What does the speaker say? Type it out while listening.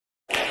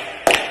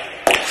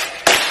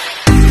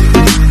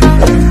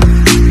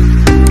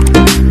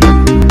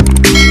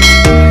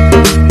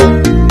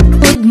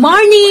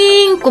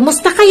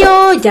Kumusta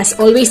kayo? Just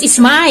always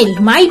smile.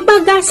 May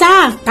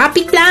pag-asa.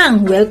 Kapit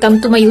lang.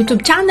 Welcome to my YouTube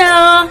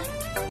channel.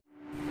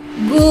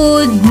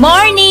 Good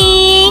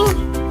morning!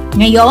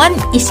 Ngayon,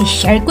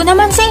 isi-share ko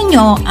naman sa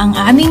inyo ang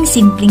aming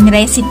simpleng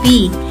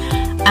recipe.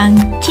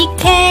 Ang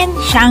chicken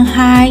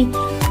Shanghai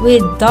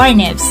with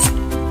turnips.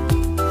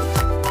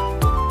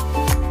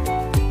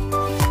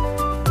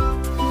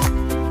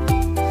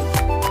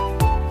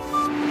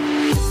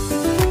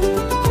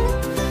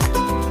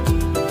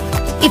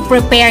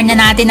 I-prepare na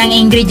natin ang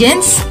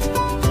ingredients.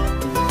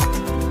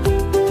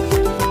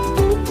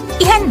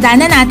 Ihanda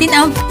na natin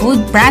ang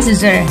food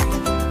processor.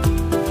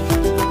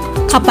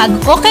 Kapag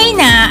okay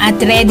na at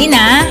ready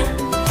na,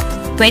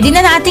 pwede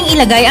na nating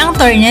ilagay ang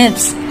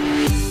turnips.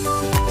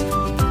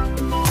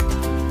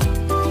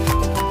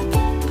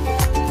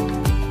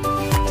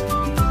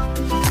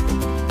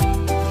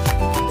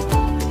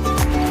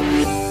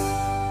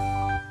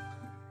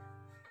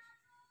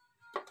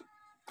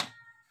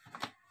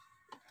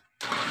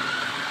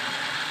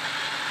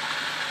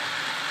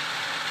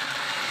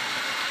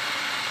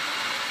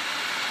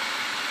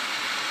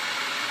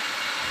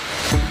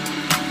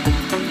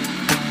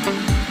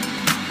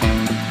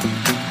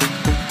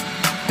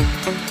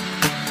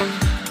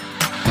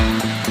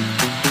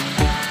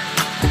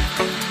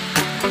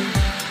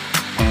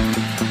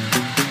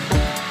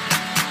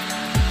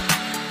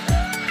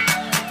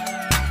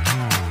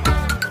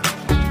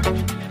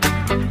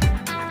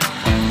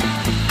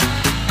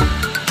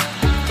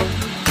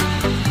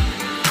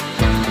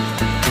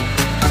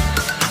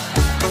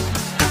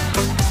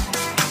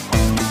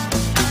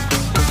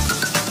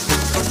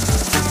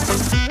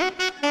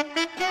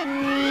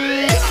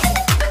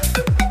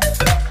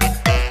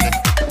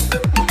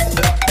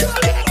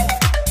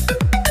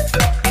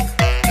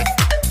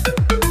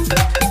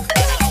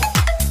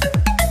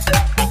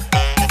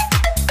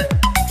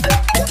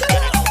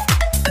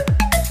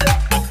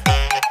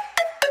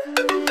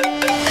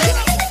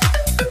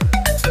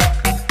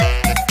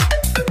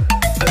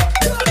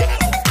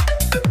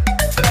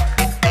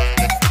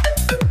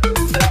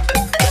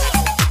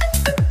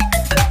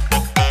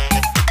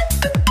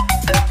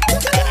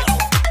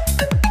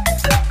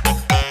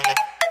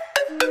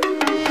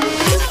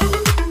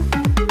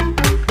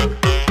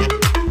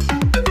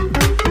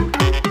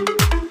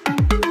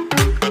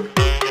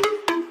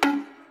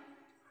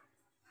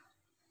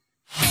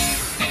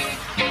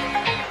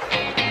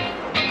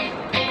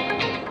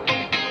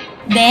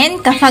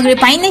 Then, kapag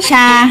refine na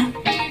siya,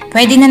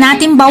 pwede na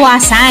natin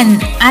bawasan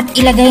at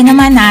ilagay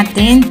naman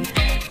natin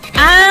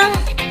ang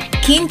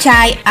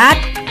kinchay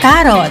at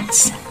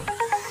carrots.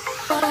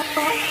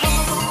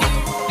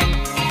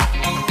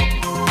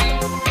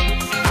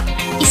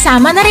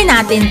 Isama na rin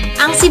natin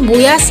ang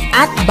sibuyas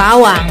at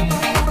bawang.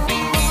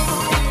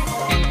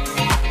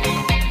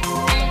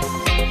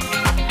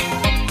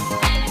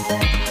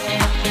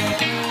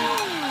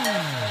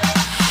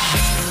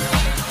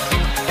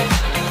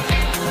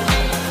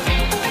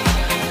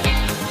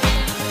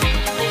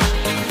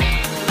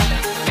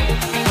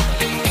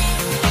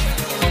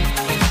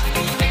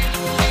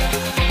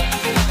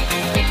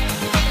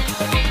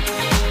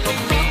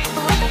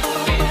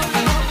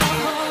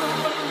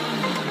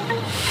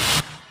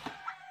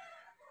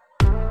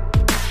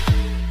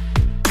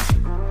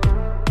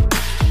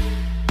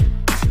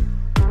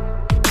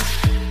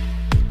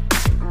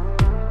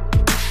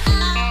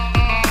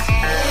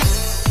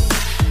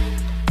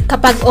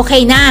 Kapag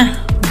okay na,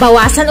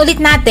 bawasan ulit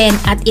natin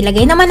at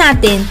ilagay naman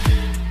natin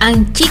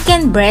ang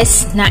chicken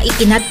breast na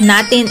ikinat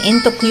natin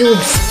into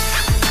cubes.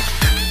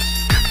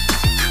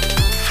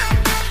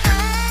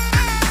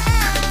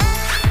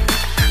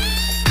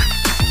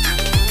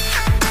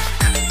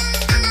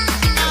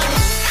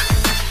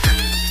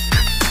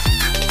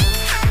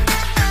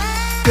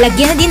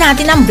 Lagyan na din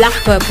natin ng black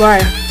pepper,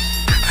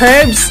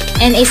 herbs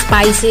and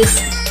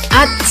spices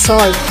at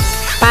salt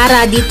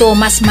para dito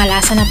mas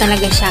malasa na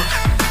talaga siya.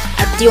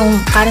 At yung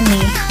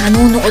karne,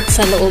 nanunuot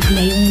sa loob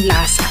niya yung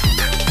lasa.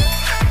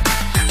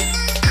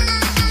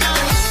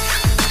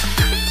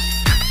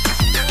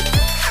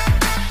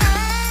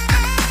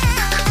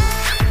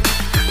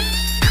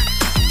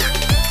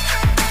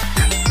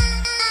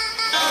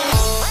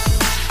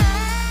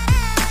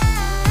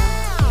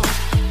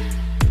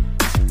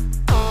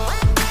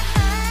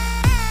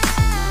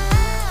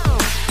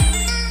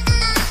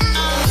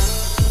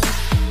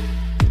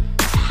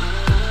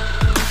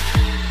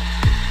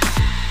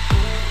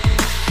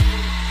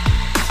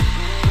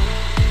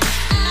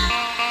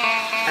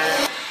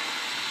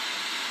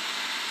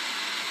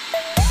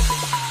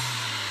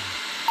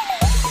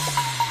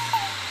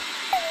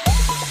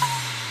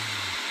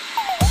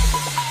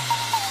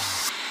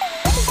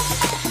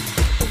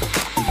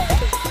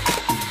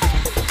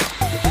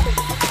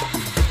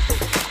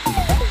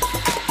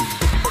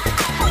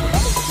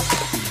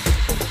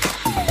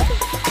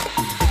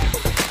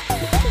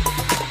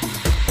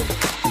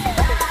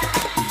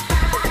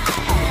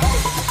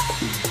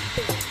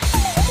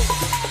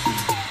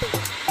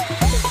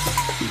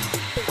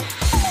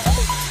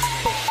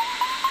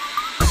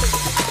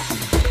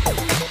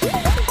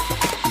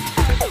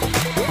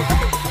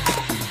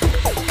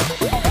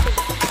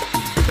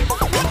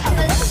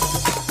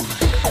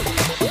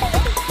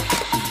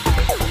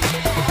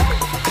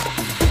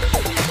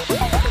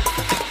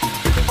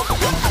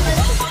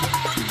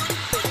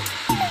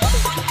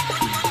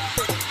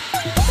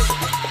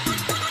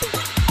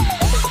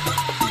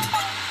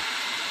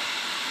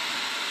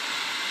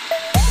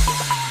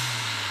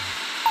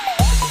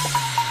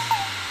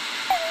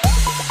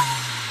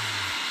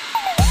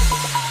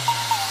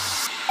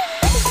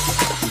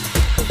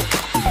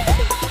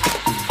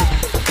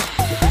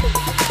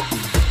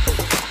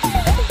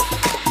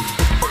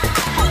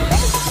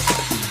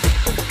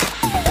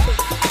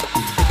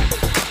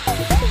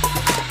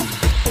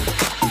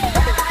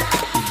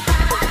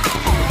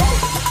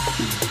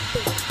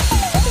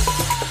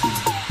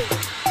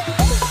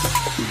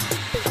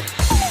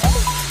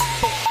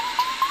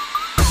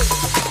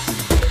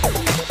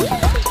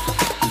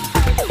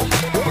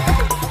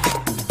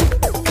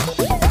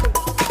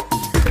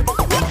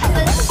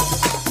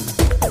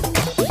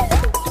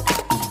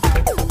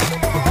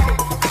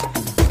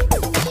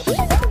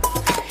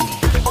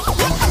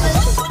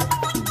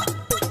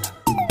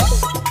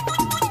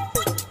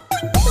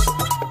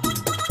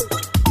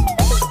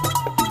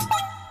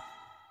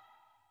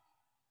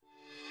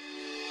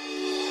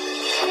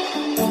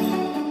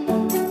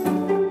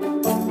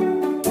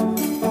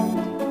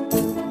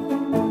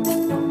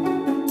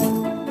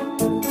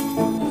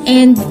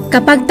 And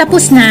kapag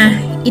tapos na,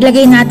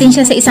 ilagay natin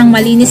siya sa isang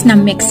malinis na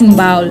mixing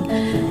bowl.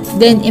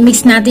 Then,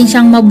 i-mix natin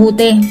siyang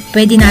mabuti.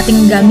 Pwede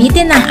nating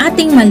gamitin ang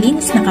ating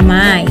malinis na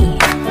kamay.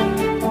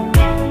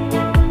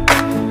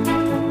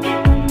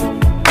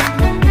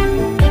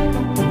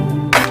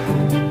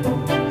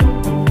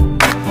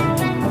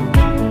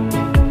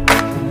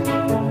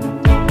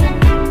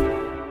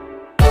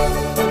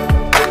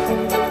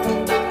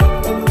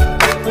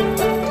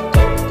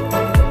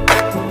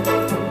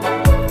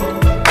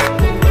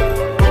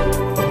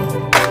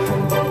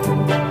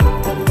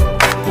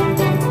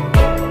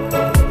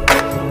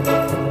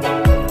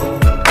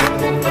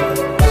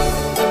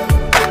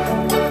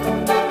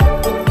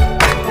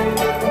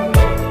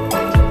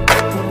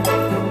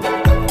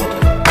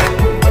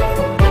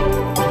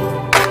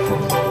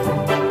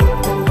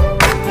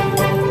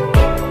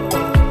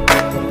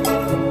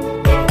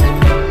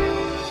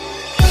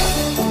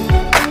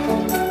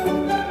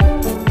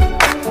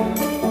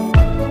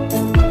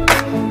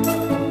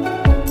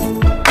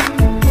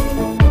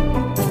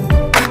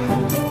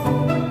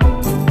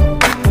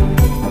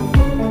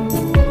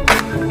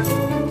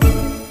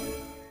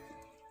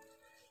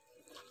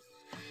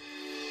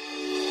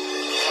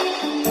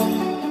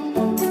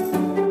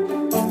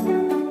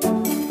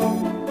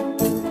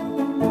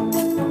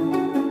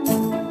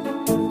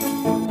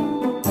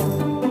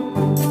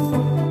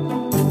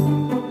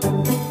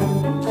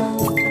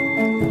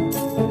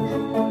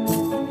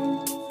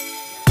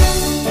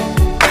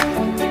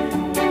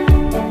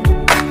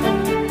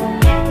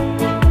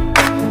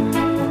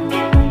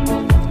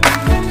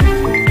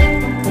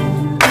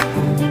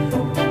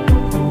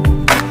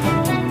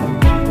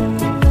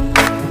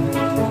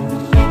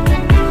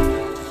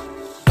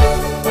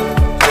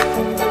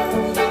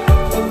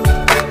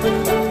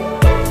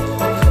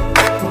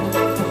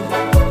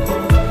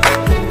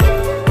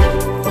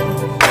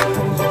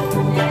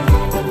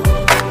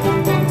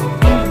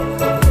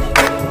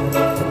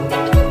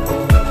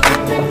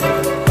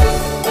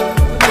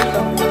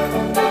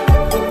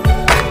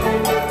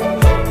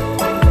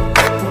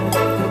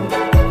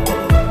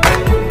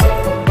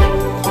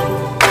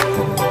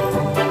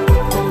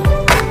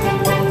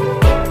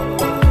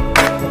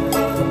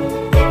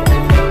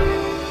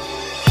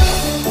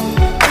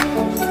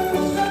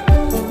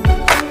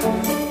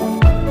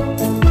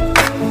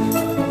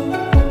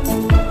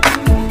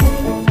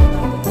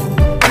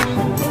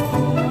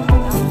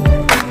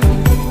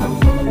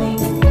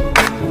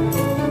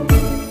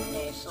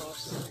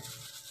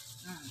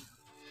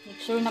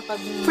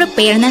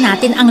 Prepare na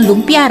natin ang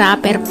lumpia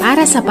wrapper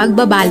para sa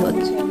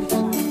pagbabalot.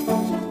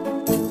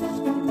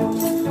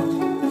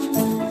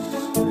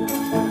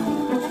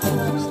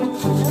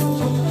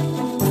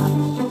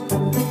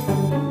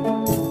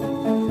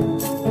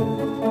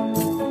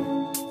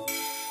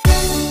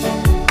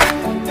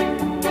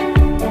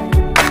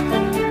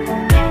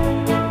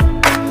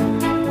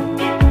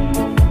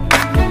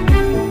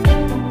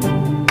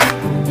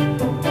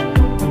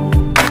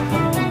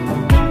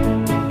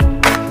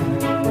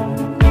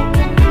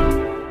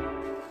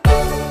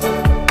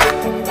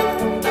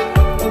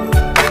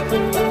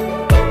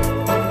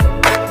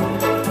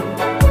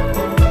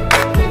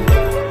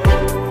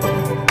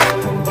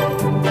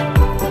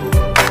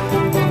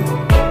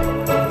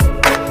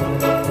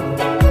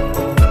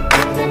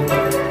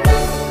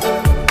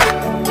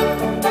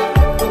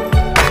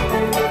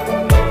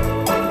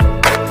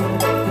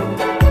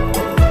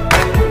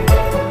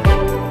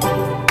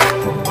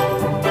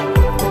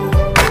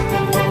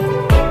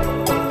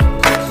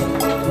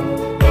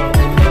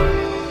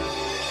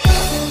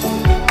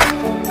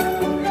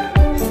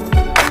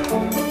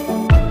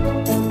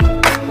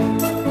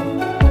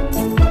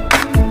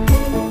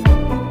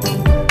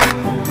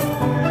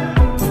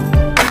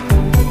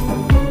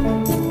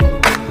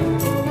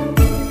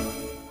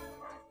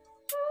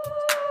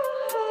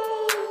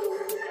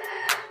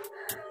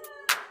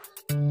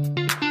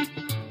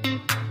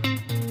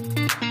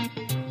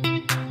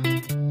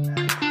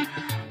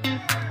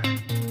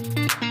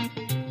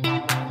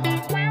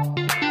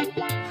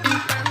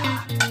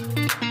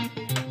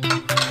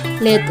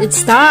 Let it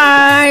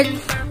start!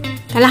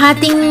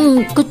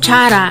 Kalahating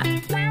kutsara.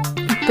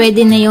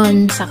 Pwede na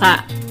yon,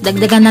 saka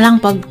dagdagan na lang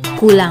pag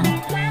kulang.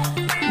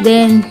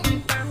 Then,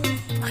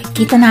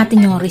 makikita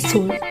natin yung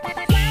result.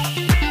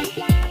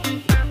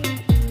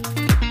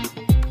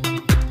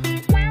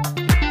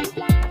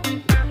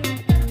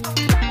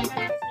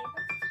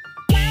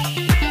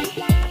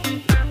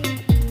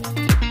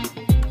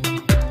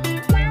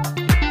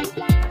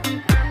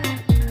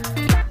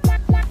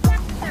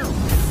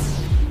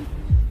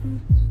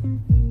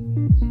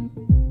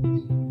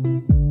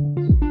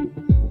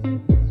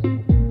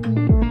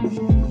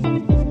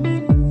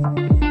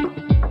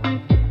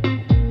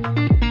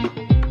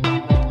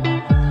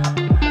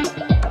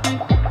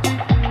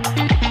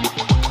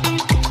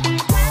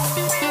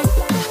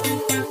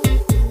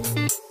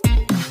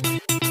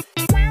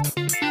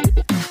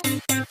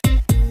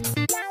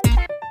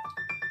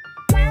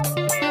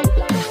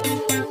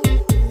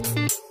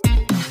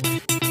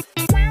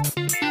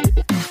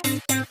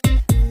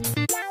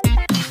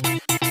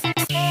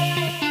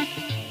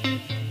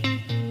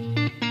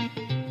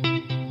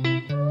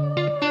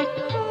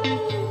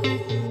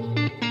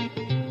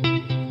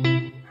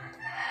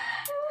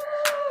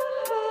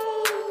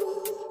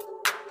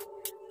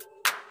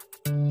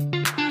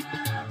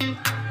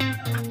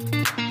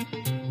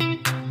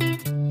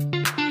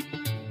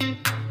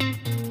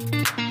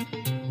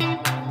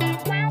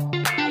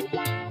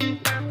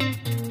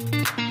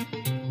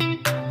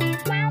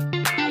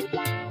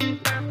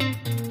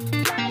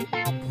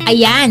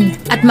 Ayan,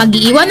 at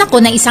mag-iwan ako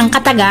ng isang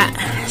kataga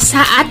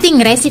sa ating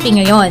recipe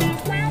ngayon.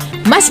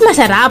 Mas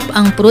masarap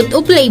ang fruit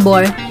of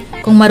flavor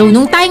kung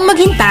marunong tayong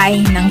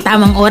maghintay ng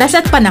tamang oras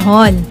at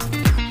panahon.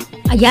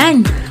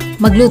 Ayan,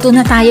 magluto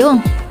na tayo.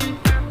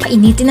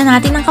 Painitin na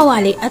natin ang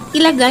kawali at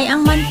ilagay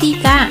ang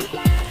mantika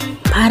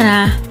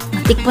para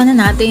matikpan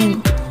na natin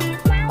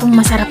kung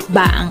masarap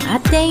ba ang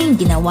ating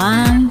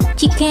ginawang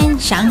chicken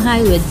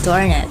Shanghai with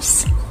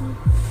turnips.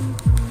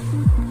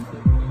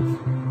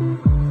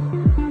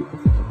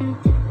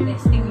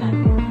 Testing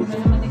natin.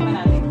 Matikman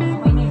natin.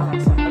 Okay na yung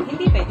lasa. Pag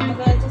hindi pwede,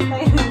 mag-adjust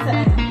tayo sa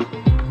ano.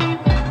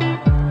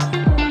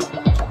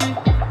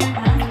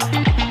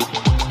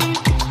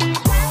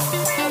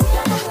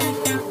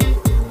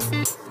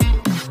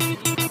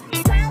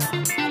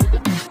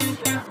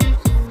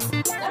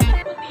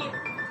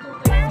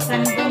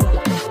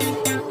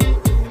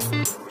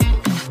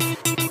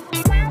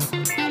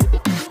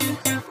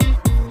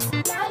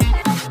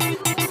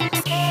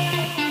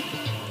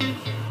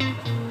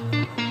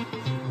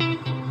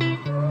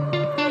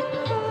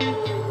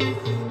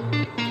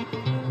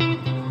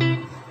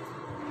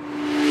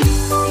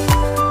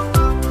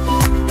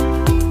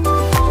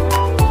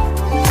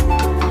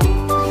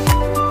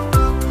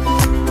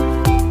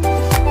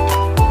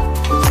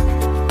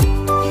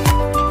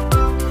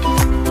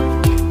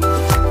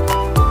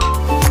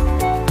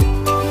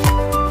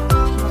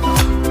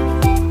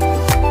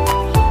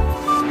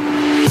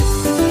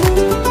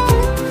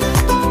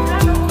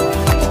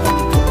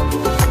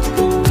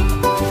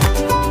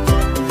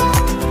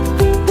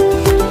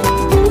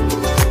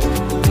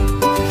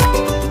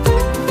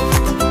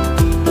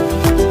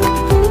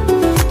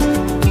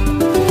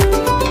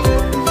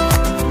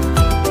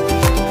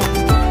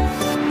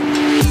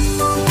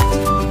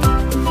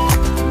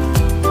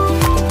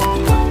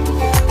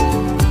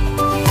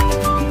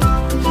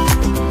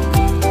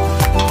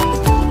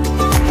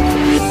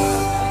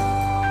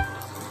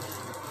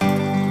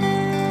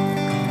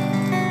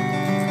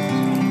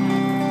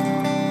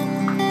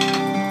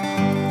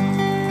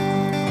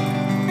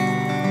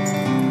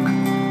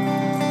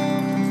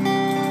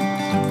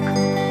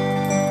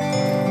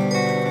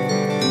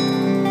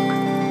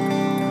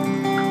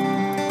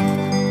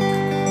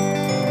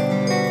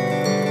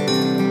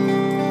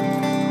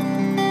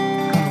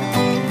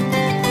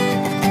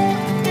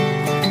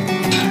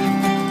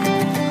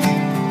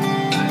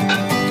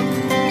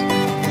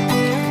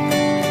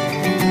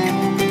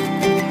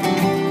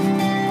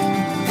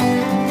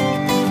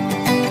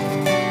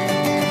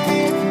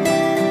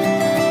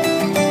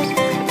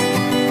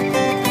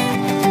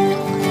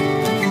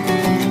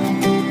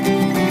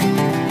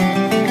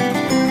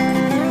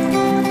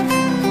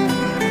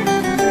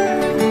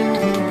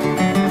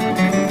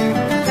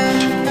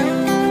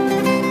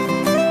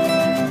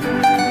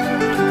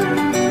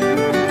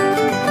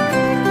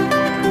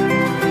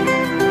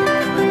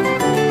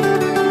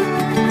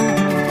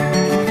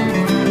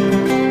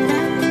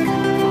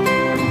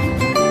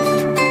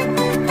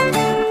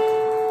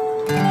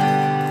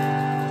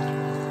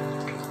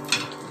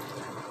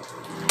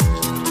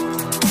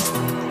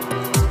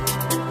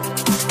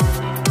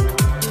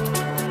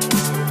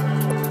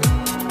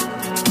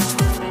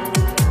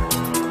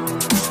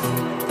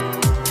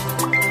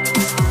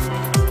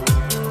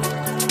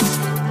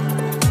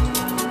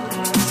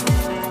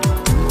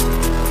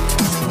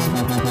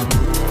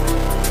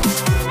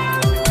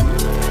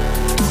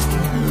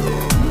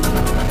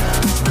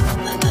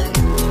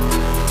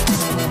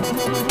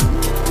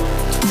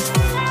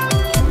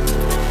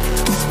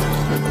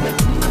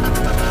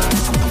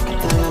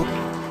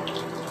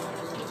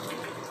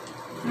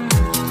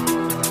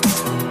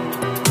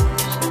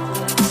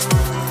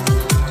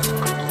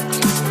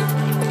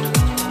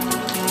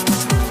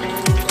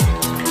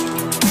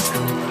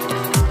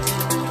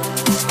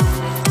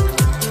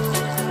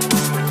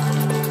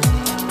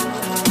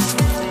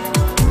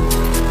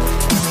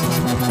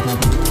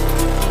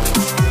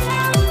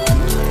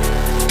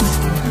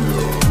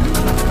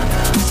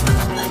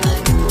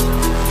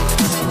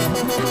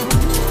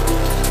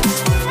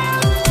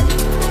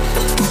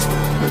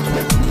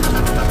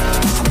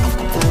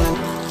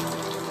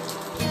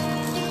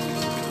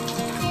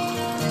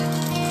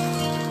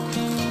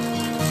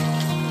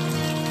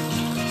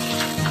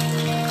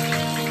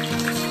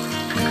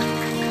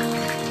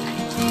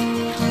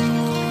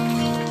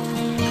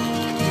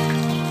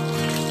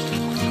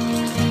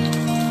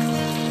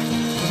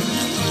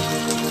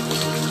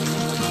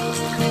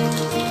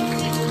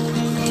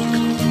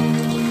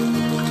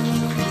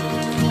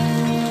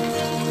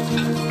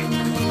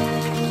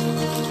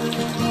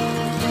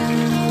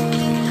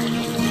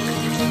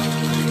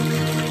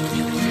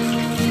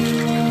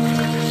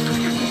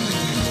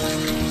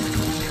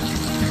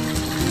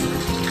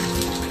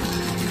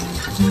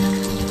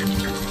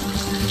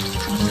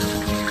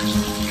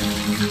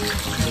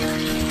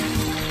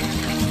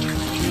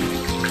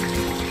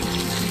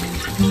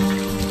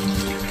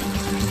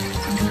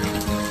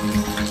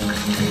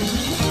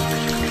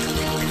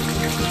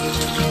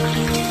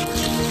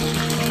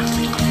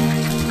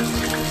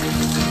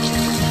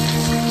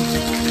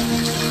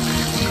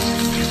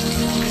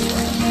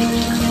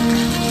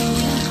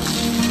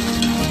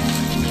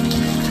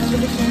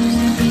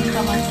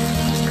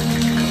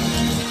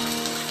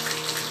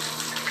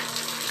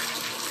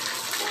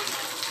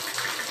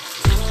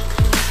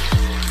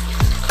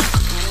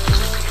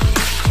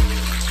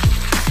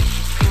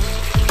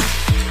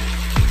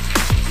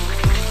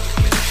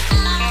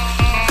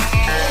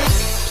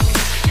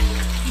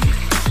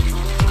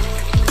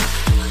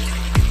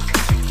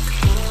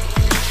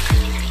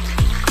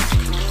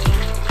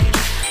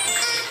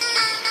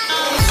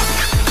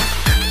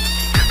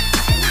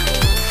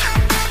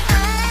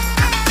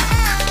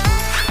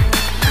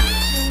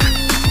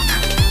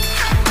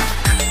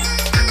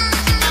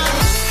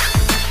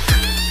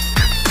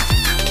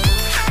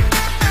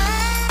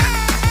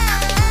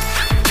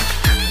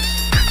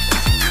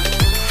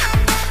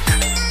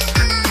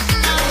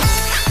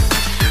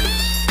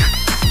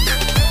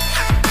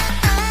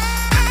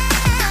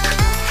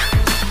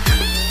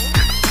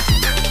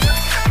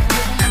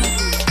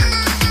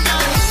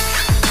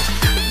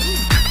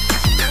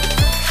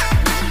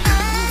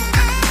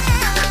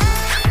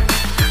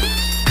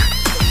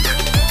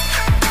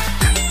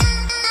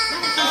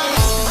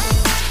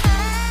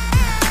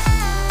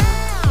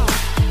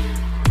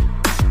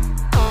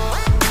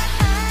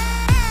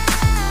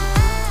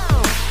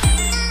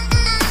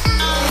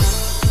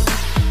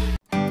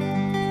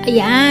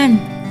 Ayan,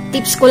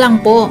 tips ko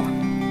lang po.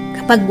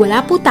 Kapag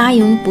wala po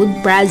tayong food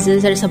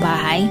processor sa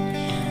bahay,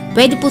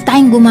 pwede po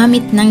tayong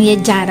gumamit ng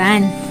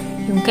yadyaran.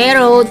 Yung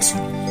carrots,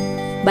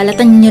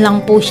 balatan nyo lang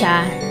po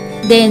siya.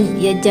 Then,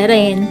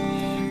 yadyarin.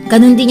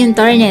 Ganun din yung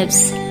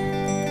turnips.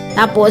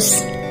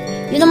 Tapos,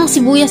 yun namang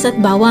sibuyas at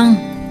bawang.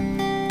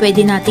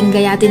 Pwede nating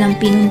gayatin ng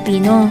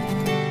pinong-pino.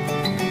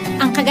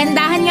 Ang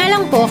kagandahan nga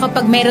lang po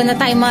kapag meron na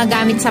tayong mga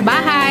gamit sa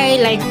bahay,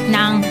 like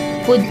ng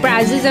food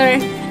processor,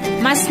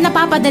 mas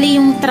napapadali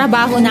yung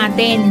trabaho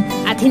natin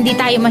at hindi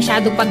tayo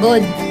masyado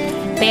pagod.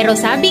 Pero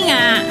sabi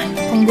nga,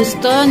 kung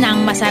gusto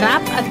ng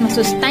masarap at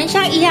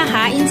masustansyang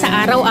ihahain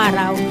sa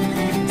araw-araw,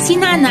 si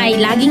nanay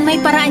laging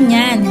may paraan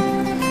yan.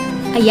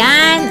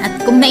 Ayan,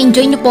 at kung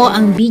na-enjoy nyo po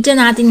ang video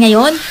natin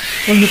ngayon,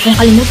 huwag nyo pong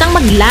kalimutang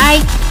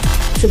mag-like,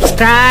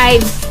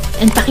 subscribe,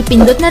 and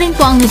pakipindot na rin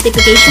po ang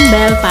notification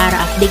bell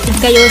para updated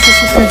kayo sa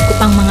susunod ko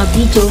pang mga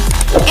video.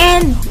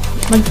 And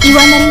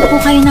mag-iwan na rin po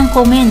kayo ng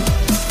comment.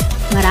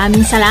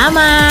 Maraming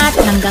salamat!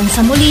 Hanggang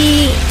sa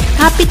muli!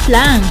 Kapit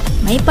lang!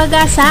 May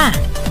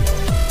pag-asa!